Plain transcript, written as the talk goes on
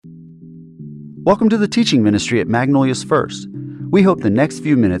Welcome to the teaching ministry at Magnolia's First. We hope the next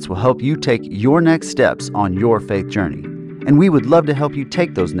few minutes will help you take your next steps on your faith journey. And we would love to help you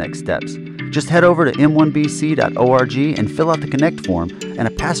take those next steps. Just head over to m1bc.org and fill out the Connect form, and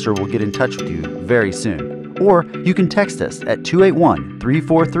a pastor will get in touch with you very soon. Or you can text us at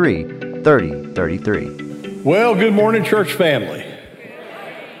 281-343-3033. Well, good morning, church family.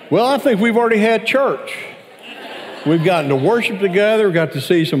 Well, I think we've already had church. We've gotten to worship together, got to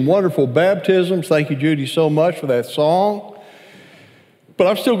see some wonderful baptisms. Thank you, Judy, so much for that song. But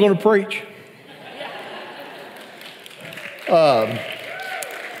I'm still going to preach.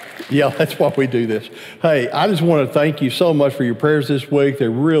 Yeah, that's why we do this. Hey, I just want to thank you so much for your prayers this week. They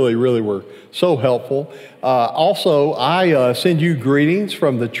really, really were so helpful. Also, I send you greetings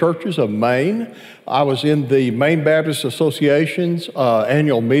from the churches of Maine. I was in the Maine Baptist Association's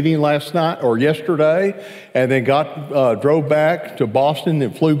annual meeting last night or yesterday, and then drove back to Boston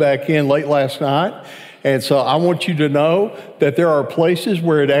and flew back in late last night. And so I want you to know that there are places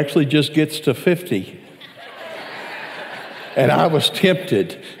where it actually just gets to 50. And I was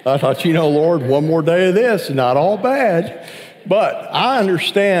tempted. I thought, Lord, one more day of this, not all bad. But I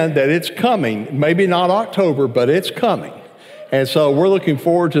understand that it's coming. Maybe not October, but it's coming. And so we're looking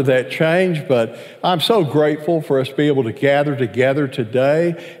forward to that change. But I'm so grateful for us to be able to gather together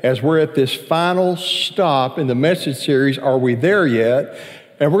today as we're at this final stop in the message series, Are We There Yet?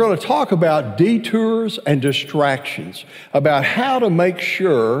 And we're going to talk about detours and distractions, about how to make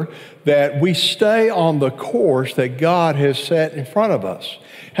sure that we stay on the course that God has set in front of us.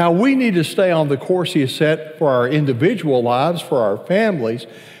 How we need to stay on the course He has set for our individual lives, for our families,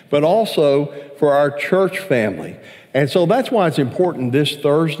 but also for our church family. And so that's why it's important this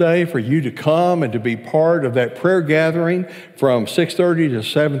Thursday for you to come and to be part of that prayer gathering from 6:30 to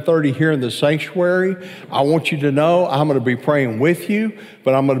 7:30 here in the sanctuary. I want you to know I'm going to be praying with you,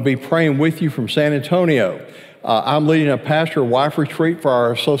 but I'm going to be praying with you from San Antonio. I'm leading a pastor-wife retreat for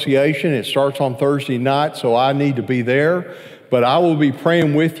our association. It starts on Thursday night, so I need to be there. But I will be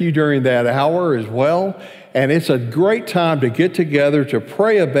praying with you during that hour as well. And it's a great time to get together to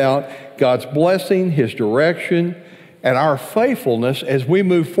pray about God's blessing, His direction, and our faithfulness as we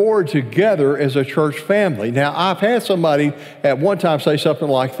move forward together as a church family. Now, I've had somebody at one time say something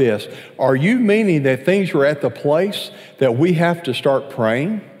like this: are you meaning that things are at the place that we have to start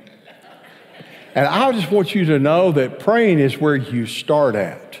praying? And I just want you to know that praying is where you start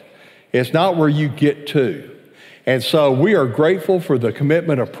at. It's not where you get to. And so we are grateful for the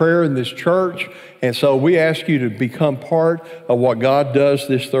commitment of prayer in this church. And so we ask you to become part of what God does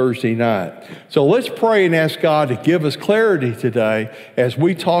this Thursday night. So let's pray and ask God to give us clarity today as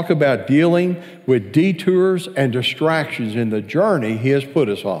we talk about dealing with detours and distractions in the journey He has put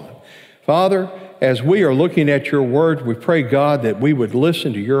us on. Father, as we are looking at your word, we pray, God, that we would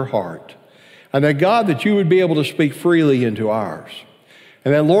listen to your heart. And that, God, that you would be able to speak freely into ours.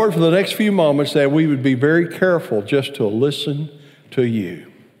 And then, Lord, for the next few moments, that we would be very careful just to listen to you.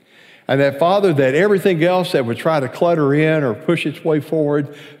 And that, Father, that everything else that would try to clutter in or push its way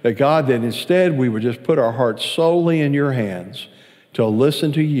forward, that, God, that instead we would just put our hearts solely in your hands to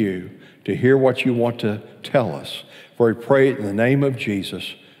listen to you, to hear what you want to tell us. For we pray it in the name of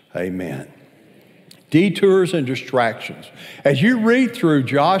Jesus. Amen. Detours and distractions. As you read through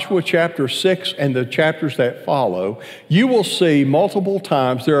Joshua chapter 6 and the chapters that follow, you will see multiple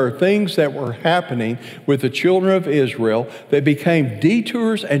times there are things that were happening with the children of Israel that became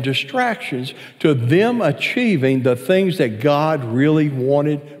detours and distractions to them achieving the things that God really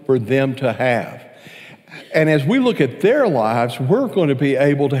wanted for them to have. And as we look at their lives, we're going to be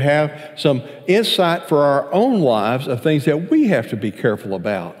able to have some insight for our own lives of things that we have to be careful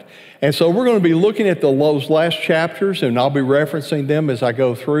about. And so we're going to be looking at those last chapters, and I'll be referencing them as I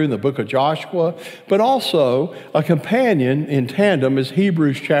go through in the book of Joshua. But also, a companion in tandem is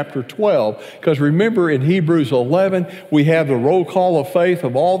Hebrews chapter 12. Because remember, in Hebrews 11, we have the roll call of faith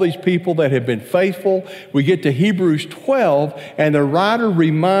of all these people that have been faithful. We get to Hebrews 12, and the writer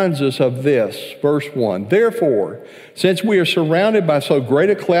reminds us of this, verse 1. Therefore, since we are surrounded by so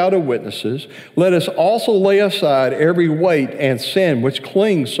great a cloud of witnesses, let us also lay aside every weight and sin which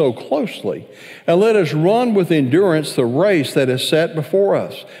clings so closely, and let us run with endurance the race that is set before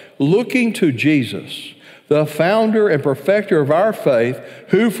us, looking to Jesus, the founder and perfecter of our faith,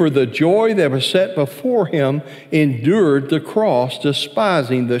 who for the joy that was set before him endured the cross,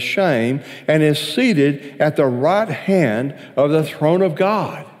 despising the shame, and is seated at the right hand of the throne of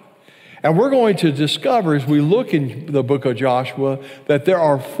God. And we're going to discover as we look in the book of Joshua that there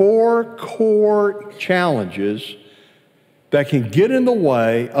are 4 core challenges that can get in the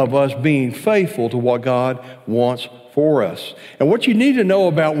way of us being faithful to what God wants for us. And what you need to know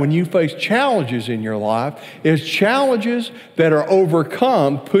about when you face challenges in your life is challenges that are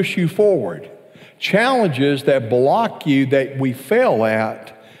overcome push you forward. Challenges that block you, that we fail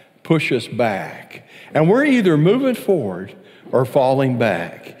at, push us back. And we're either moving forward or falling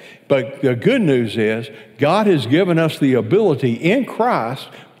back. But the good news is God has given us the ability in Christ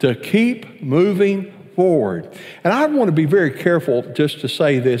to keep moving forward. And I want to be very careful just to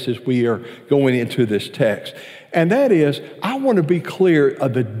say this as we are going into this text. And that is, I want to be clear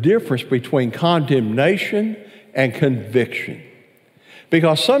of the difference between condemnation and conviction.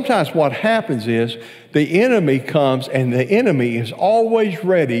 Because sometimes what happens is the enemy comes and the enemy is always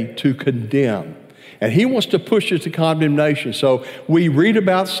ready to condemn. And he wants to push us to condemnation. So we read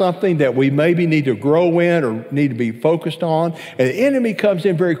about something that we maybe need to grow in or need to be focused on. And the enemy comes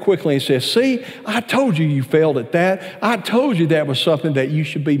in very quickly and says, see, I told you you failed at that. I told you that was something that you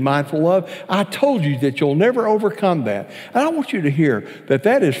should be mindful of. I told you that you'll never overcome that. And I want you to hear that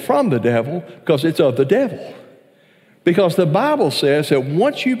that is from the devil because it's of the devil. Because the Bible says that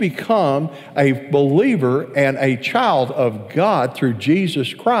once you become a believer and a child of God through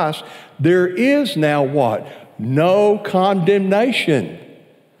Jesus Christ, there is now what? No condemnation.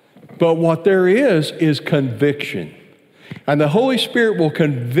 But what there is conviction. And the Holy Spirit will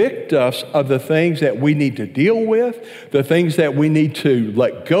convict us of the things that we need to deal with, the things that we need to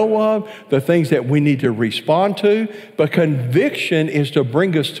let go of, the things that we need to respond to. But conviction is to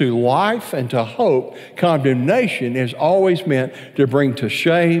bring us to life and to hope. Condemnation is always meant to bring to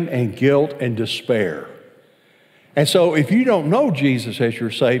shame and guilt and despair. And so if you don't know Jesus as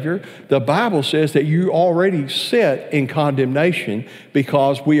your Savior, the Bible says that you already sit in condemnation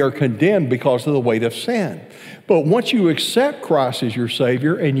because we are condemned because of the weight of sin. But once you accept Christ as your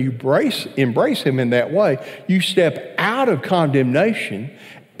Savior and you embrace Him in that way, you step out of condemnation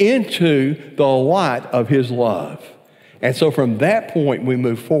into the light of His love. And so from that point, we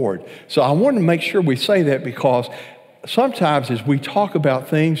move forward. So I want to make sure we say that because sometimes as we talk about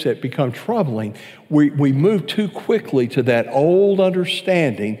things that become troubling, we move too quickly to that old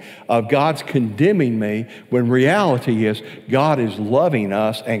understanding of God's condemning me when reality is God is loving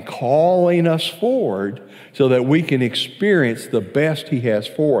us and calling us forward so that we can experience the best He has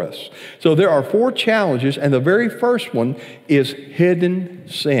for us. So there are 4 challenges, and the very first one is hidden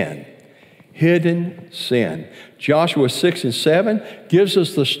sin. Hidden sin. Joshua 6 and 7 gives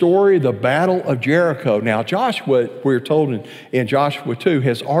us the story of the battle of Jericho. Now, Joshua, we're told in Joshua 2,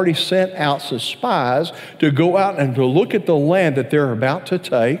 has already sent out some spies to go out and to look at the land that they're about to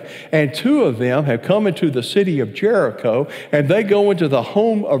take. And 2 of them have come into the city of Jericho, and they go into the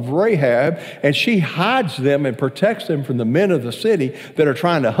home of Rahab, and she hides them and protects them from the men of the city that are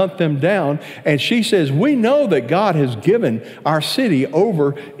trying to hunt them down. And she says, we know that God has given our city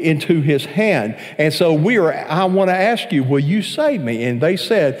over into His hand. And so I want to ask you, will you save me? And they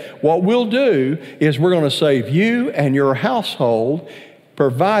said, what we'll do is we're going to save you and your household,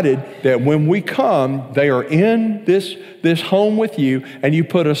 provided that when we come, they are in this home with you, and you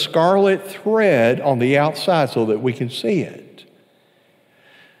put a scarlet thread on the outside so that we can see it.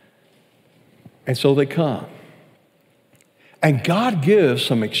 And so they come. And God gives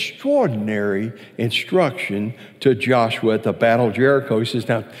some extraordinary instruction to Joshua at the Battle of Jericho. He says,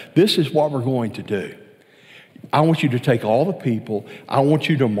 now, this is what we're going to do. I want you to take all the people. I want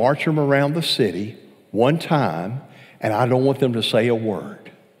you to march them around the city one time, and I don't want them to say a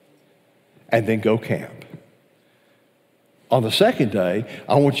word. And then go camp. On the second day,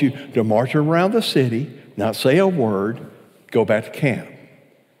 I want you to march around the city, not say a word, go back to camp.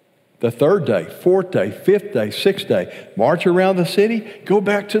 The third day, fourth day, fifth day, sixth day, march around the city, go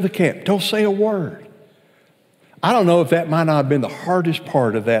back to the camp. Don't say a word. I don't know if that might not have been the hardest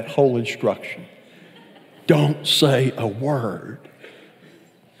part of that whole instruction. Don't say a word.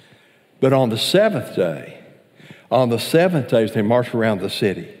 But on the seventh day, as they march around the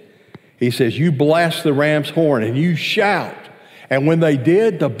city, he says, you blast the ram's horn and you shout. And when they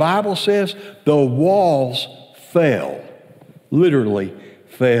did, the Bible says the walls fell. Literally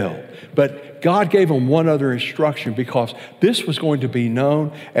fell. But God gave them one other instruction because this was going to be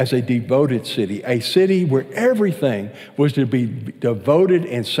known as a devoted city, a city where everything was to be devoted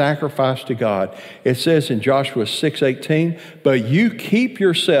and sacrificed to God. It says in Joshua 6:18, but you keep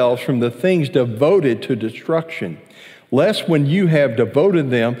yourselves from the things devoted to destruction, lest when you have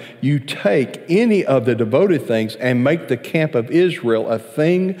devoted them, you take any of the devoted things and make the camp of Israel a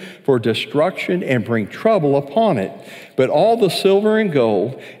thing for destruction and bring trouble upon it. But all the silver and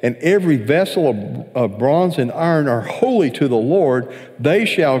gold and every vessel of bronze and iron are holy to the Lord. They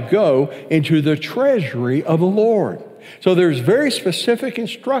shall go into the treasury of the Lord. So there's very specific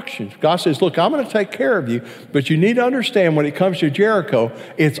instructions. God says, look, I'm going to take care of you, but you need to understand when it comes to Jericho,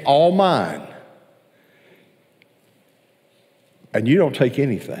 it's all mine. And you don't take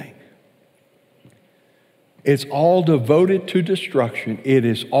anything. It's all devoted to destruction. It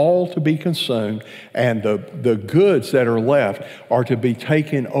is all to be consumed, and the goods that are left are to be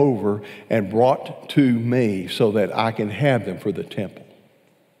taken over and brought to me so that I can have them for the temple.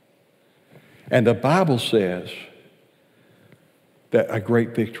 And the Bible says that a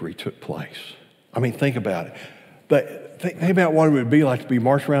great victory took place. I mean, think about it. Think about what it would be like to be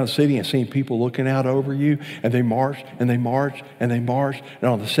marching around the city and seeing people looking out over you, and they marched, and they marched, and they marched, and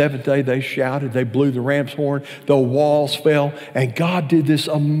on the seventh day they shouted, they blew the ram's horn, the walls fell, and God did this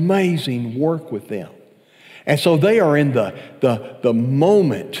amazing work with them. And so they are in the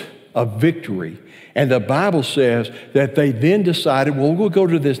moment of victory. And the Bible says that they then decided, well, we'll go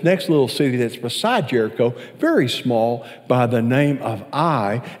to this next little city that's beside Jericho, very small, by the name of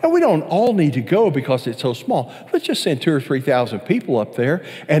Ai. And we don't all need to go because it's so small. Let's just send 2,000 or 3,000 people up there.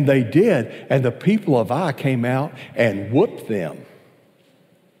 And they did. And the people of Ai came out and whooped them.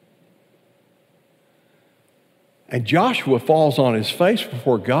 And Joshua falls on his face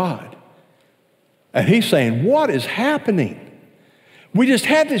before God. And he's saying, what is happening? We just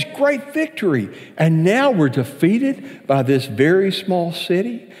had this great victory, and now we're defeated by this very small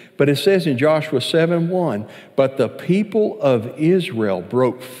city. But it says in Joshua 7:1, but the people of Israel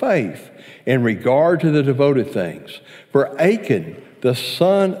broke faith in regard to the devoted things. For Achan, the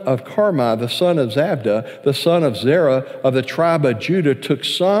son of Carmi, the son of Zabdi, the son of Zerah of the tribe of Judah, took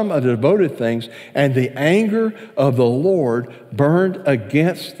some of the devoted things, and the anger of the Lord burned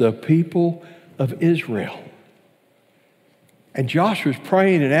against the people of Israel. And Joshua's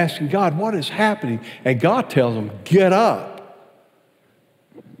praying and asking God, what is happening? And God tells him, get up.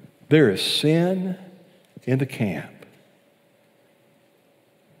 There is sin in the camp.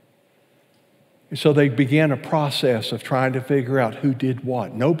 And so they began a process of trying to figure out who did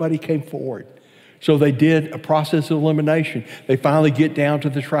what. Nobody came forward. So they did a process of elimination. They finally get down to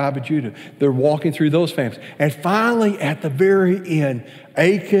the tribe of Judah. They're walking through those families. And finally, at the very end,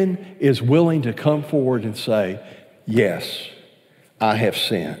 Achan is willing to come forward and say, yes, I have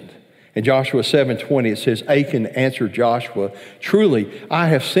sinned. In Joshua 7:20, it says, Achan answered Joshua, truly, I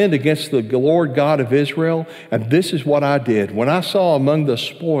have sinned against the Lord God of Israel, and this is what I did. When I saw among the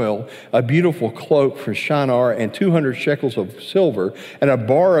spoil a beautiful cloak from Shinar and 200 shekels of silver and a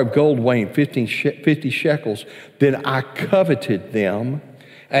bar of gold weighing 50 shekels, then I coveted them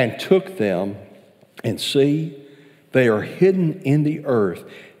and took them, and see, they are hidden in the earth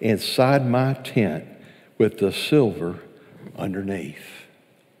inside my tent with the silver underneath.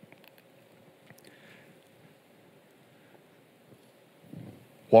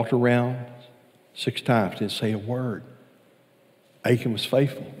 Walked around 6 times, didn't say a word. Achan was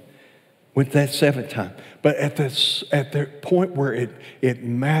faithful. Went that 7th time. But at the point where it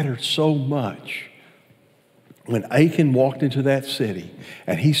mattered so much, when Achan walked into that city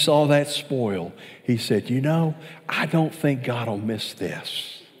and he saw that spoil, he said, you know, I don't think God will miss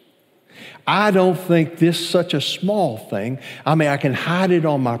this. I don't think this such a small thing. I mean, I can hide it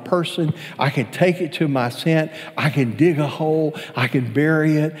on my person. I can take it to my tent. I can dig a hole. I can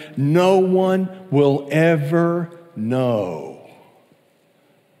bury it. No one will ever know.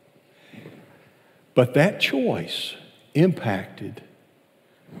 But that choice impacted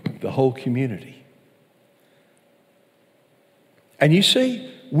the whole community. And you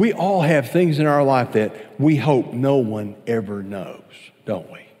see, we all have things in our life that we hope no one ever knows,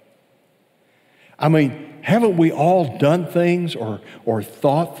 don't we? I mean, haven't we all done things or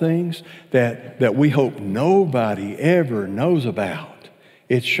thought things that we hope nobody ever knows about?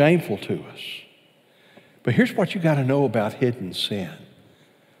 It's shameful to us. But here's what you got to know about hidden sin.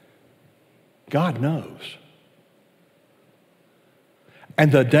 God knows.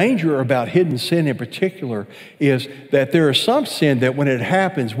 And the danger about hidden sin in particular is that there is some sin that when it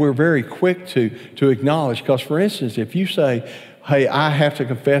happens, we're very quick to acknowledge. Because, for instance, if you say, hey, I have to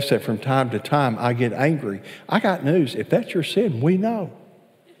confess that from time to time I get angry. I got news. If that's your sin, we know.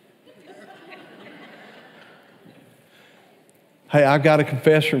 Hey, I've got to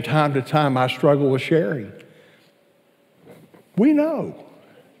confess from time to time I struggle with sharing. We know.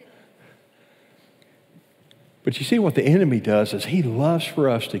 But you see what the enemy does is he loves for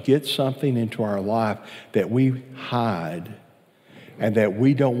us to get something into our life that we hide and that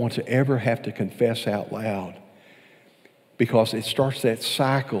we don't want to ever have to confess out loud. Because it starts that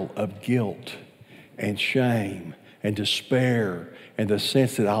cycle of guilt and shame and despair and the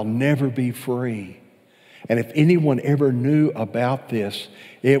sense that I'll never be free. And if anyone ever knew about this,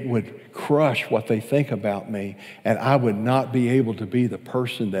 it would crush what they think about me, and I would not be able to be the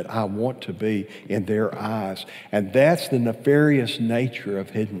person that I want to be in their eyes. And that's the nefarious nature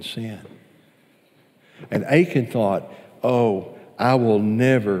of hidden sin. And Achan thought, oh, I will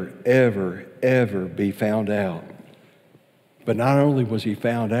never, ever, ever be found out. But not only was he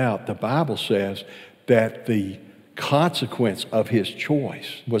found out, the Bible says that the consequence of his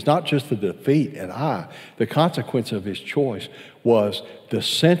choice was not just the defeat at Ai. The consequence of his choice was the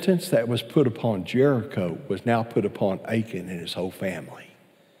sentence that was put upon Jericho was now put upon Achan and his whole family.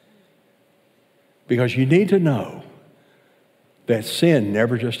 Because you need to know that sin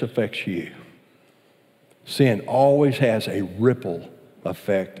never just affects you. Sin always has a ripple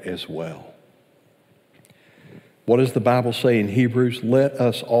effect as well. What does the Bible say in Hebrews? Let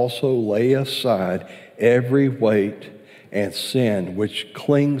us also lay aside every weight and sin which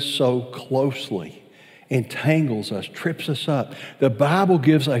clings so closely, entangles us, trips us up. The Bible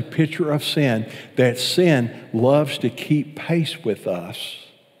gives a picture of sin, that sin loves to keep pace with us,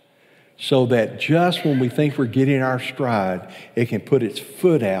 so that just when we think we're getting our stride, it can put its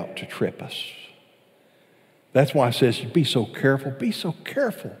foot out to trip us. That's why it says, be so careful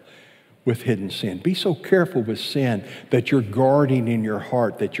with hidden sin. Be so careful with sin that you're guarding in your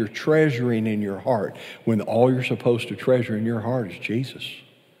heart, that you're treasuring in your heart, when all you're supposed to treasure in your heart is Jesus.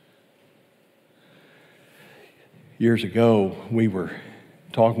 Years ago, we were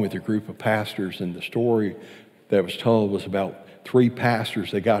talking with a group of pastors, and the story that was told was about 3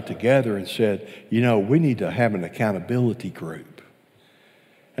 pastors that got together and said, you know, we need to have an accountability group.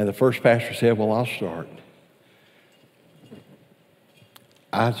 And the first pastor said, well, I'll start.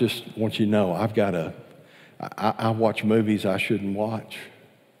 I just want you to know, I watch movies I shouldn't watch.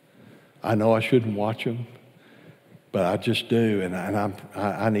 I know I shouldn't watch them, but I just do, and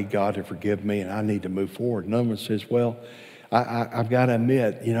I need God to forgive me, and I need to move forward. Another one says, well, I've got to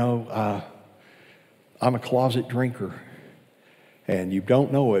admit, you know, I'm a closet drinker, and you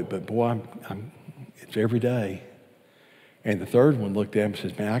don't know it, but boy, it's every day. And the third one looked at him and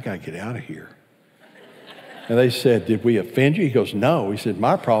says, man, I got to get out of here. And they said, did we offend you? He goes, no. He said,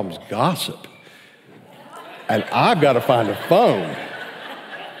 my problem is gossip. And I've got to find a phone.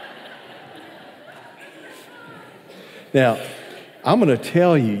 Now, I'm going to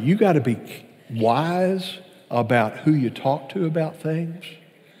tell you, you got to be wise about who you talk to about things.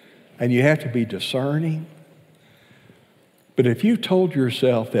 And you have to be discerning. But if you told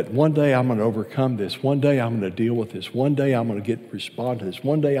yourself that one day I'm going to overcome this, one day I'm going to deal with this, one day I'm going to respond to this,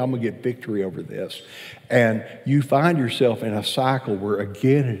 one day I'm going to get victory over this, and you find yourself in a cycle where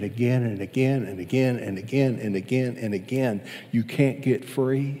again and again and again and again and again and again and again you can't get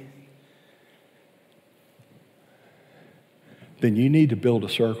free, then you need to build a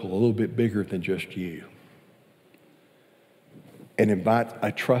circle a little bit bigger than just you and invite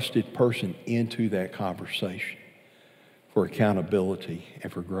a trusted person into that conversation for accountability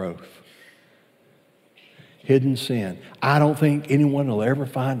and for growth. Hidden sin. I don't think anyone will ever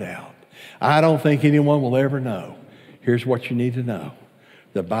find out. I don't think anyone will ever know. Here's what you need to know.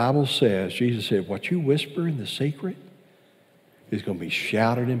 The Bible says, Jesus said, what you whisper in the secret is going to be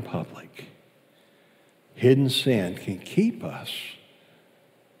shouted in public. Hidden sin can keep us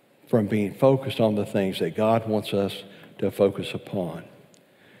from being focused on the things that God wants us to focus upon.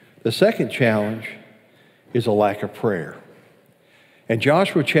 The second challenge is a lack of prayer. In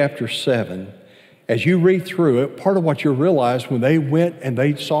Joshua chapter 7, as you read through it, part of what you realize when they went and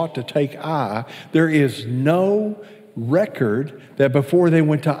they sought to take Ai, there is no record that before they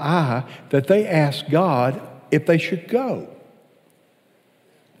went to Ai that they asked God if they should go.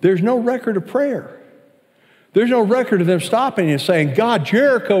 There's no record of prayer. There's no record of them stopping and saying, God,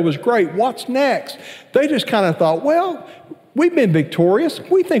 Jericho was great. What's next? They just kind of thought, well, we've been victorious.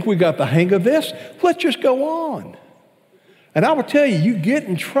 We think we got the hang of this. Let's just go on. And I will tell you, you get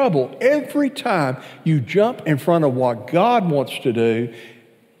in trouble every time you jump in front of what God wants to do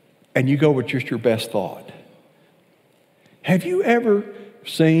and you go with just your best thought. Have you ever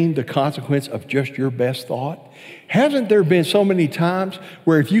seen the consequence of just your best thought? Hasn't there been so many times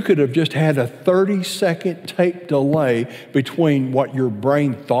where if you could have just had a 30-second tape delay between what your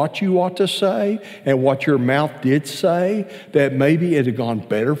brain thought you ought to say and what your mouth did say, that maybe it had gone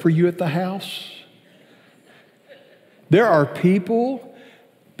better for you at the house? There are people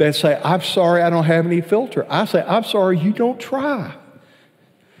that say, I'm sorry I don't have any filter. I say, I'm sorry you don't try.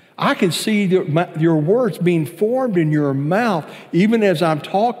 I can see your words being formed in your mouth even as I'm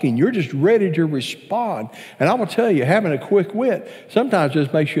talking. You're just ready to respond. And I will tell you, having a quick wit sometimes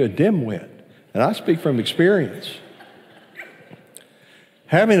just makes you a dim wit. And I speak from experience.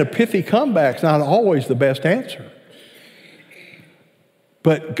 Having a pithy comeback's not always the best answer.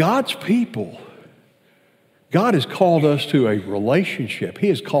 But God's people, God has called us to a relationship. He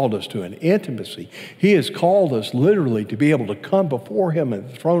has called us to an intimacy. He has called us literally to be able to come before Him at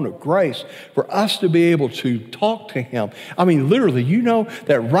the throne of grace, for us to be able to talk to Him. I mean, literally, you know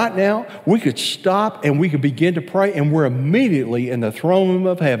that right now we could stop and we could begin to pray, and we're immediately in the throne room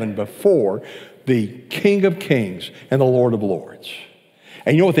of heaven before the King of Kings and the Lord of Lords.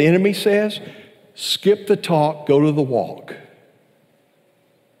 And you know what the enemy says? Skip the talk, go to the walk.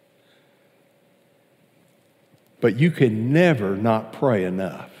 But you can never not pray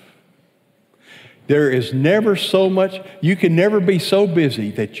enough. There is never so much, you can never be so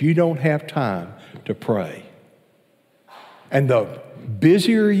busy that you don't have time to pray. And the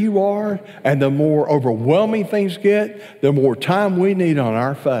busier you are and the more overwhelming things get, the more time we need on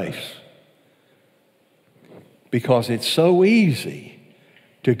our face. Because it's so easy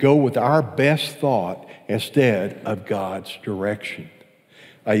to go with our best thought instead of God's direction.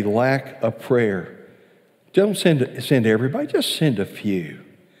 A lack of prayer. Don't send everybody, just send a few.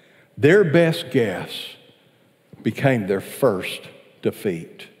 Their best guess became their first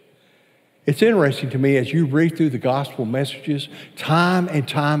defeat. It's interesting to me as you read through the gospel messages, time and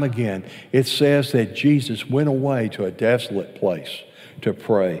time again, it says that Jesus went away to a desolate place to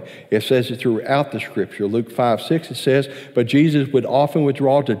pray. It says it throughout the scripture. Luke 5:6, it says, but Jesus would often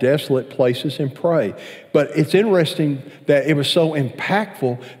withdraw to desolate places and pray. But it's interesting that it was so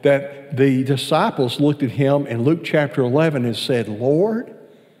impactful that the disciples looked at him in Luke chapter 11 and said, Lord,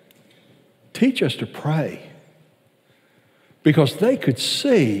 teach us to pray. Because they could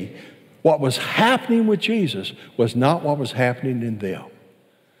see what was happening with Jesus was not what was happening in them.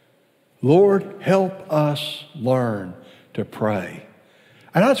 Lord, help us learn to pray.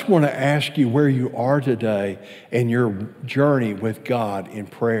 And I just want to ask you where you are today in your journey with God in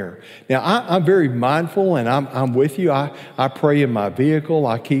prayer. Now, I'm very mindful, and I'm with you. I pray in my vehicle.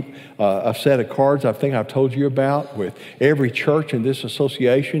 I keep a set of cards I think I've told you about with every church in this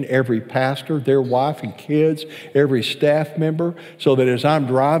association, every pastor, their wife and kids, every staff member, so that as I'm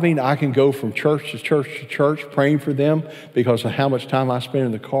driving, I can go from church to church to church praying for them because of how much time I spend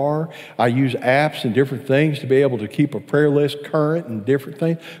in the car. I use apps and different things to be able to keep a prayer list current and different things.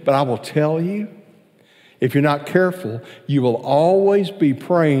 But I will tell you, if you're not careful, you will always be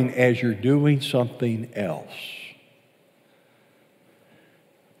praying as you're doing something else.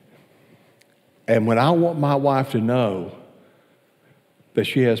 And when I want my wife to know that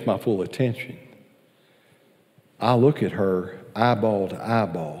she has my full attention, I look at her eyeball to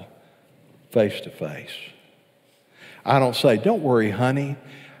eyeball, face to face. I don't say, don't worry, honey,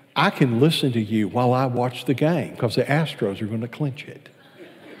 I can listen to you while I watch the game because the Astros are going to clinch it.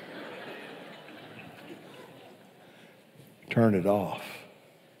 Turn it off.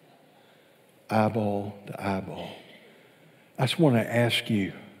 Eyeball to eyeball. I just want to ask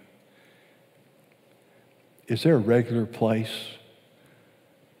you, is there a regular place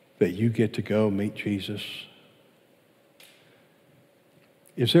that you get to go meet Jesus?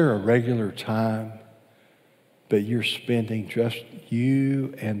 Is there a regular time that you're spending just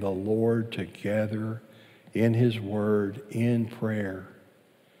you and the Lord together in His Word, in prayer,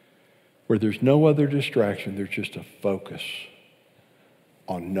 where there's no other distraction, there's just a focus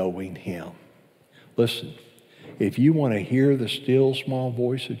on knowing Him? Listen, if you want to hear the still small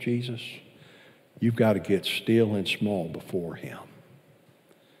voice of Jesus, you've got to get still and small before Him.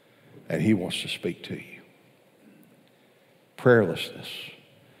 And He wants to speak to you. Prayerlessness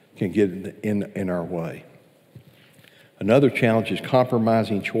can get in our way. Another challenge is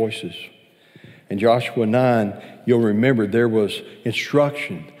compromising choices. In Joshua 9, you'll remember there was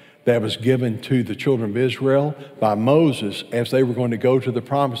instruction that was given to the children of Israel by Moses as they were going to go to the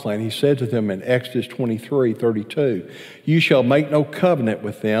promised land. He said to them in Exodus 23:32, you shall make no covenant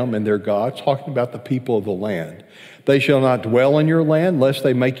with them and their gods, talking about the people of the land. They shall not dwell in your land, lest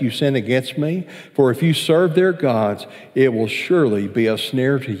they make you sin against me. For if you serve their gods, it will surely be a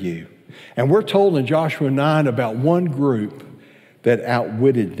snare to you. And we're told in Joshua 9 about one group that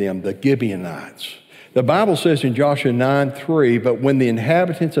outwitted them, the Gibeonites. The Bible says in Joshua 9:3, but when the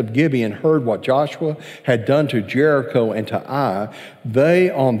inhabitants of Gibeon heard what Joshua had done to Jericho and to Ai,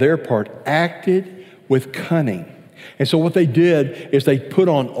 they on their part acted with cunning. And so what they did is they put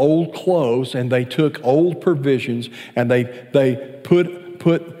on old clothes and they took old provisions and they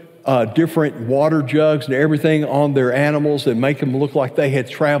put different water jugs and everything on their animals that make them look like they had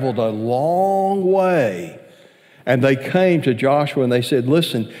traveled a long way. And they came to Joshua and they said,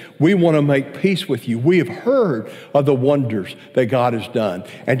 listen, we want to make peace with you. We have heard of the wonders that God has done.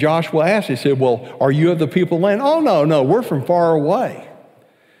 And Joshua asked, he said, well, are you of the people of the land? Oh, no, we're from far away.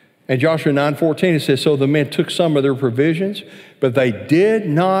 In Joshua 9:14, it says, so the men took some of their provisions, but they did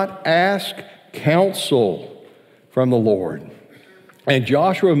not ask counsel from the Lord. And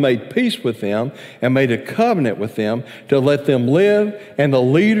Joshua made peace with them and made a covenant with them to let them live, and the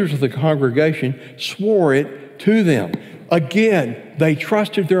leaders of the congregation swore it to them. Again, they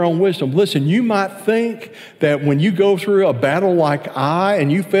trusted their own wisdom. Listen, you might think that when you go through a battle like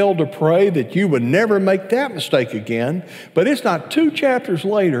and you fail to pray, that you would never make that mistake again. But it's not 2 chapters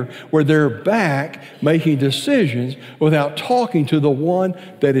later where they're back making decisions without talking to the one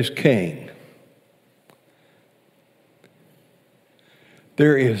that is king.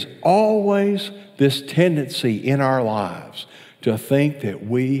 There is always this tendency in our lives to think that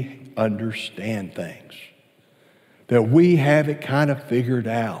we understand things, that we have it kind of figured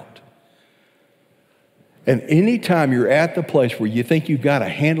out. And anytime you're at the place where you think you've got a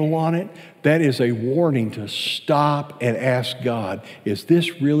handle on it, that is a warning to stop and ask God, is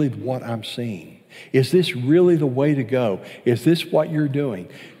this really what I'm seeing? Is this really the way to go? Is this what you're doing?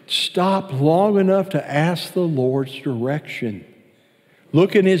 Stop long enough to ask the Lord's direction.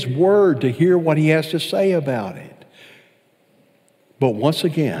 Look in His Word to hear what He has to say about it. But once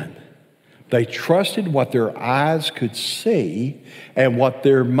again, they trusted what their eyes could see and what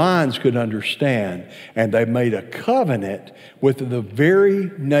their minds could understand. And they made a covenant with the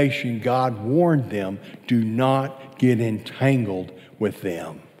very nation God warned them, do not get entangled with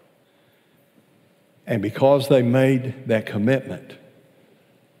them. And because they made that commitment,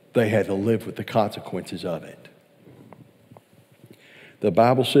 they had to live with the consequences of it. The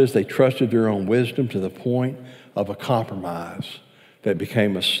Bible says they trusted their own wisdom to the point of a compromise that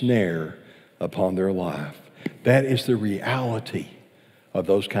became a snare upon their life. That is the reality of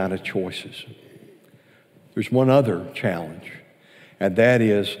those kind of choices. There's one other challenge, and that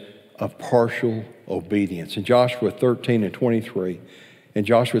is of partial obedience. In Joshua 13:23, in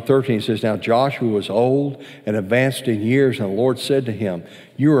Joshua 13 it says, now Joshua was old and advanced in years, and the Lord said to him,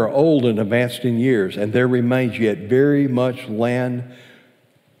 you are old and advanced in years, and there remains yet very much land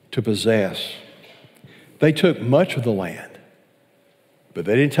to possess. They took much of the land, but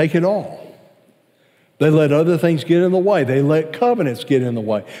they didn't take it all. They let other things get in the way. They let covenants get in the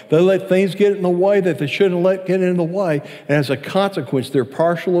way. They let things get in the way that they shouldn't let get in the way. And as a consequence, their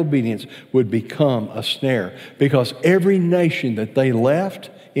partial obedience would become a snare, because every nation that they left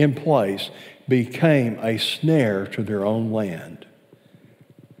in place became a snare to their own land.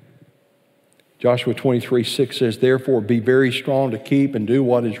 Joshua 23:6 says, therefore be very strong to keep and do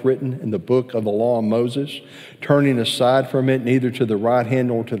what is written in the book of the law of Moses, turning aside from it neither to the right hand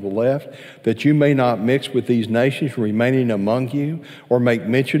nor to the left, that you may not mix with these nations remaining among you, or make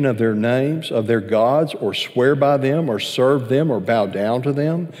mention of their names, of their gods, or swear by them, or serve them, or bow down to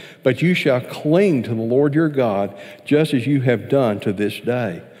them. But you shall cling to the Lord your God, just as you have done to this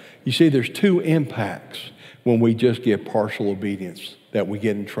day. You see, there's 2 impacts when we just give partial obedience that we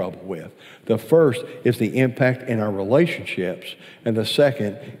get in trouble with. The first is the impact in our relationships, and the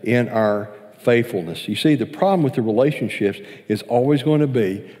second in our faithfulness. You see, the problem with the relationships is always going to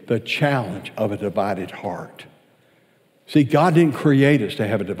be the challenge of a divided heart. See, God didn't create us to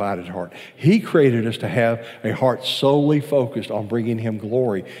have a divided heart. He created us to have a heart solely focused on bringing Him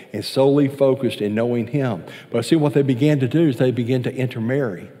glory and solely focused in knowing Him. But see, what they began to do is they began to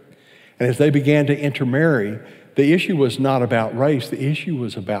intermarry. And as they began to intermarry, the issue was not about race. The issue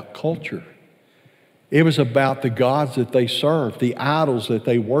was about culture. It was about the gods that they served, the idols that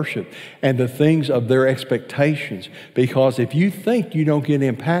they worshiped, and the things of their expectations. Because if you think you don't get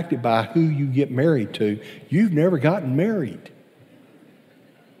impacted by who you get married to, you've never gotten married.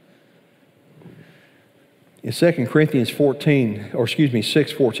 In 2 Corinthians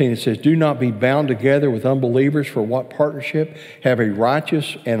 6:14, it says, do not be bound together with unbelievers, for what partnership have a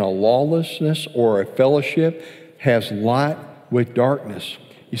righteous and a lawlessness, or a fellowship has light with darkness?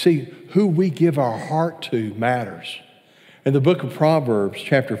 You see, who we give our heart to matters. In the book of Proverbs,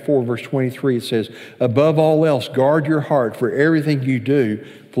 chapter 4, verse 23, it says, above all else, guard your heart, for everything you do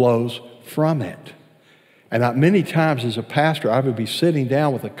flows from it. And many times as a pastor, I would be sitting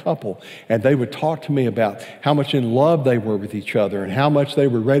down with a couple, and they would talk to me about how much in love they were with each other and how much they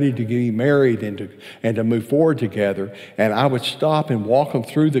were ready to be married and to move forward together. And I would stop and walk them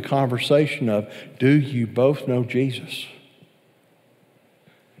through the conversation of, do you both know Jesus?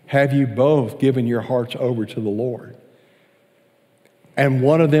 Have you both given your hearts over to the Lord? And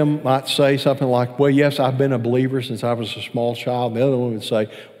one of them might say something like, well, yes, I've been a believer since I was a small child. The other one would say,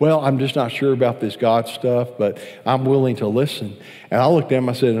 well, I'm just not sure about this God stuff, but I'm willing to listen. And I looked at him,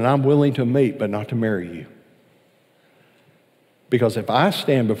 I said, and I'm willing to meet, but not to marry you. Because if I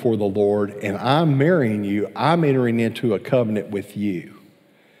stand before the Lord and I'm marrying you, I'm entering into a covenant with you.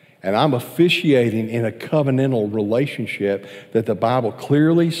 And I'm officiating in a covenantal relationship that the Bible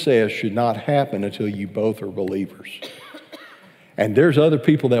clearly says should not happen until you both are believers. And there's other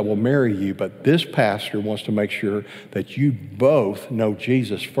people that will marry you, but this pastor wants to make sure that you both know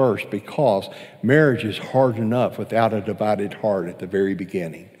Jesus first, because marriage is hard enough without a divided heart at the very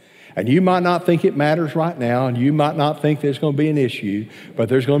beginning. And you might not think it matters right now, and you might not think there's going to be an issue, but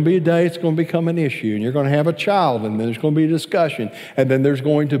there's going to be a day it's going to become an issue, and you're going to have a child, and then there's going to be a discussion, and then there's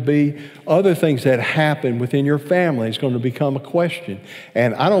going to be other things that happen within your family. It's going to become a question.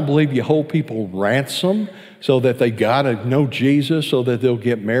 And I don't believe you hold people ransom so that they got to know Jesus so that they'll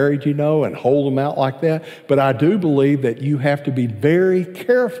get married, and hold them out like that. But I do believe that you have to be very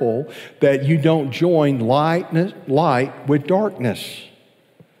careful that you don't join light with darkness,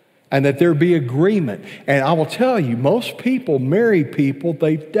 and that there be agreement. And I will tell you, most people marry people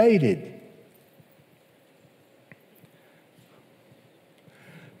they've dated.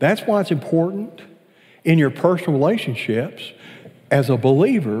 That's why it's important in your personal relationships as a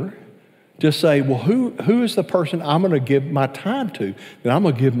believer to say, well, who is the person I'm going to give my time to, that I'm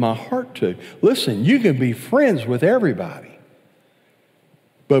going to give my heart to? Listen, you can be friends with everybody.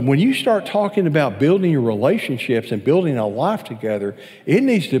 But when you start talking about building your relationships and building a life together, it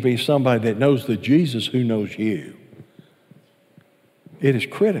needs to be somebody that knows the Jesus who knows you. It is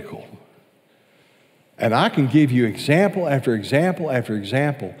critical. And I can give you example after example after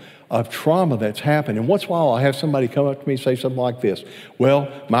example of trauma that's happened. And once in a while, I have somebody come up to me and say something like this. Well,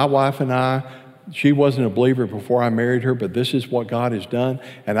 my wife and I, she wasn't a believer before I married her, but this is what God has done.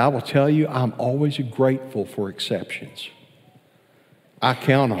 And I will tell you, I'm always grateful for exceptions. I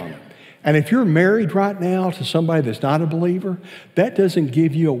count on it. And if you're married right now to somebody that's not a believer, that doesn't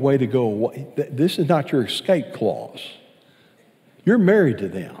give you a way to go away. This is not your escape clause. You're married to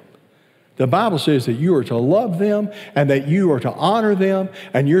them. The Bible says that you are to love them, and that you are to honor them,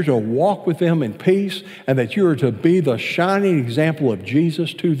 and you're to walk with them in peace, and that you are to be the shining example of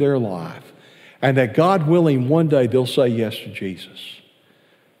Jesus to their life. And that God willing, one day they'll say yes to Jesus.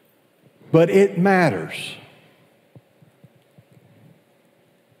 But it matters.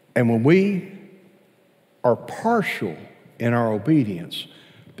 And when we are partial in our obedience,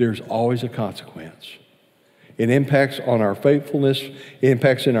 there's always a consequence. It impacts on our faithfulness, it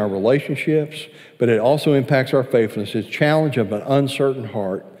impacts in our relationships, but it also impacts our faithfulness. It's a challenge of an uncertain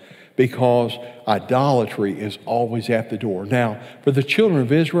heart, because idolatry is always at the door. Now, for the children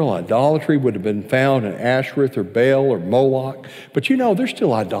of Israel, idolatry would have been found in Ashereth or Baal or Moloch, but there's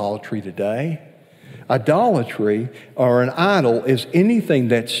still idolatry today. Idolatry, or an idol, is anything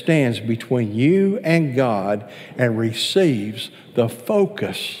that stands between you and God and receives the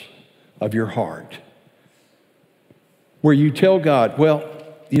focus of your heart. Where you tell God, well,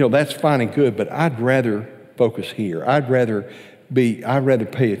 that's fine and good, but I'd rather focus here. I'd rather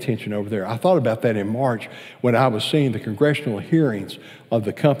pay attention over there. I thought about that in March when I was seeing the congressional hearings of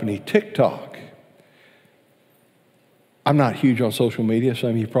the company TikTok. I'm not huge on social media. Some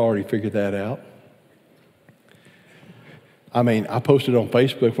of you probably already figured that out. I posted on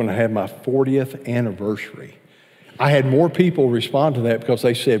Facebook when I had my 40th anniversary. I had more people respond to that because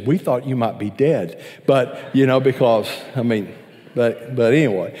they said, we thought you might be dead. But, but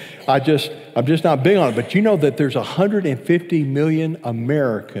anyway, I'm just not big on it. But you know that there's 150 million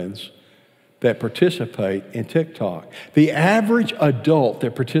Americans that participate in TikTok. The average adult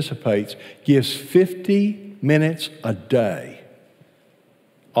that participates gives 50 minutes a day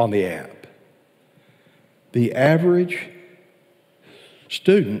on the app. The average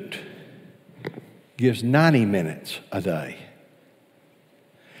student gives 90 minutes a day.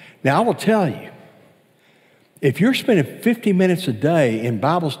 Now, I will tell you, if you're spending 50 minutes a day in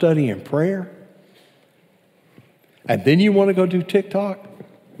Bible study and prayer, and then you want to go do TikTok,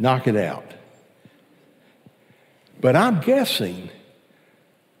 knock it out. But I'm guessing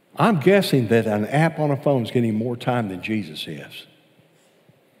that an app on a phone is getting more time than Jesus is.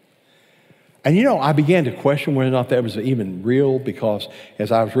 And I began to question whether or not that was even real, because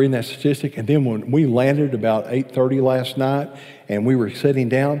as I was reading that statistic, and then when we landed about 8:30 last night and we were sitting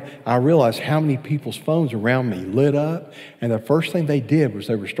down, I realized how many people's phones around me lit up, and the first thing they did was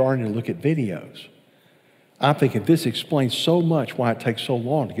they were starting to look at videos. I'm thinking, this explains so much why it takes so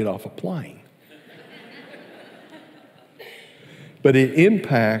long to get off a plane. But it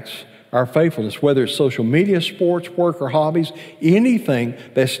impacts our faithfulness, whether it's social media, sports, work, or hobbies. Anything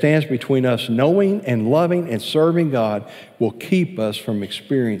that stands between us knowing and loving and serving God will keep us from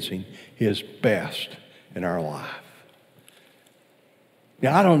experiencing His best in our life.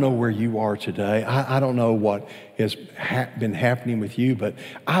 Now, I don't know where you are today. I don't know what has been happening with you, but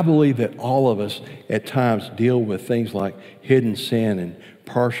I believe that all of us at times deal with things like hidden sin and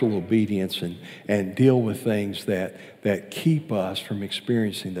partial obedience and deal with things that keep us from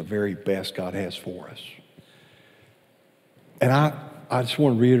experiencing the very best God has for us. And I just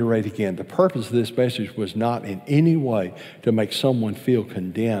want to reiterate again, the purpose of this message was not in any way to make someone feel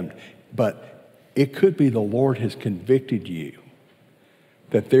condemned, but it could be the Lord has convicted you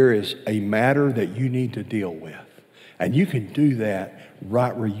that there is a matter that you need to deal with. And you can do that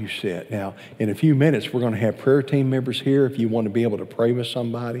right where you sit. Now, in a few minutes, we're going to have prayer team members here if you want to be able to pray with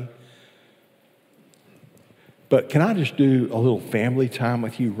somebody. But can I just do a little family time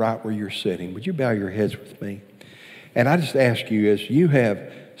with you right where you're sitting? Would you bow your heads with me? And I just ask you, as you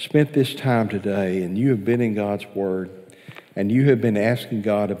have spent this time today and you have been in God's Word and you have been asking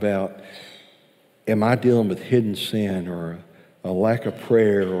God about, am I dealing with hidden sin or a lack of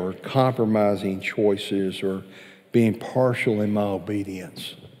prayer or compromising choices or being partial in my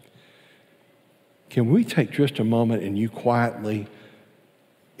obedience? Can we take just a moment and you quietly,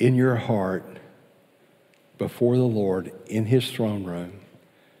 in your heart, before the Lord, in His throne room,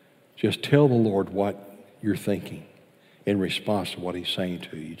 just tell the Lord what you're thinking in response to what He's saying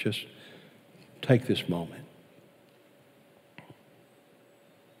to you. Just take this moment.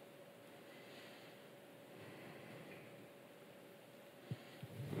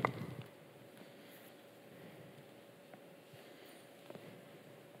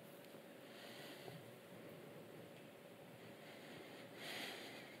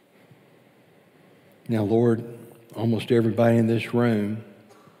 Now, Lord, almost everybody in this room,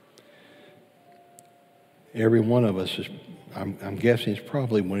 every one of us is, I'm guessing, is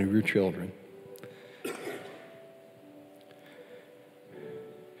probably one of your children.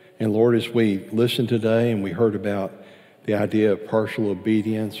 And Lord, as we listened today and we heard about the idea of partial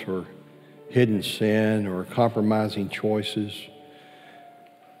obedience or hidden sin or compromising choices,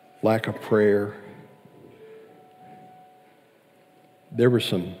 lack of prayer, there were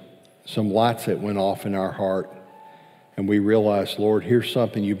some lights that went off in our heart, and we realized, Lord, here's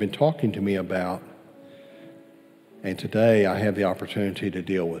something you've been talking to me about, and today I have the opportunity to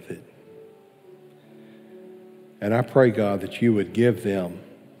deal with it. And I pray, God, that you would give them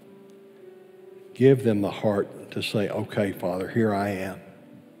the heart to say, okay, Father, here I am.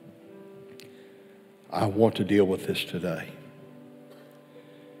 I want to deal with this today.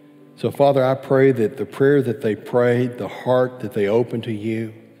 So, Father, I pray that the prayer that they prayed, the heart that they opened to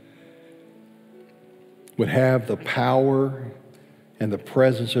you, would have the power and the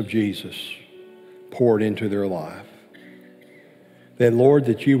presence of Jesus poured into their life. That, Lord,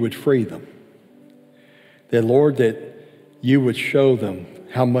 that you would free them. That, Lord, that you would show them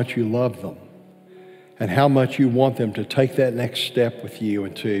how much you love them and how much you want them to take that next step with you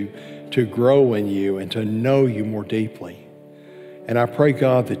and to grow in you and to know you more deeply. And I pray,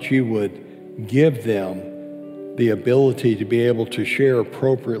 God, that you would give them the ability to be able to share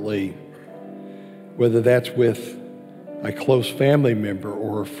appropriately, whether that's with a close family member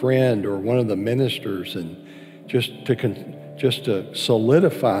or a friend or one of the ministers, and just to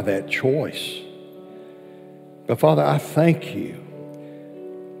solidify that choice. But Father, I thank you.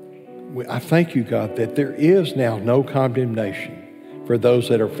 I thank you, God, that there is now no condemnation for those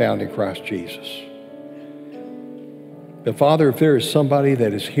that are found in Christ Jesus. But Father, if there is somebody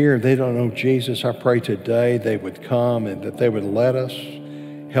that is here and they don't know Jesus, I pray today they would come and that they would let us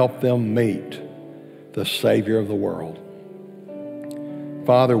help them meet the Savior of the world.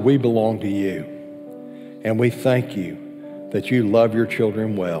 Father, we belong to you, and we thank you that you love your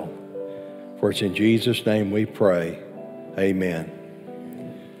children well. For it's in Jesus' name we pray. Amen.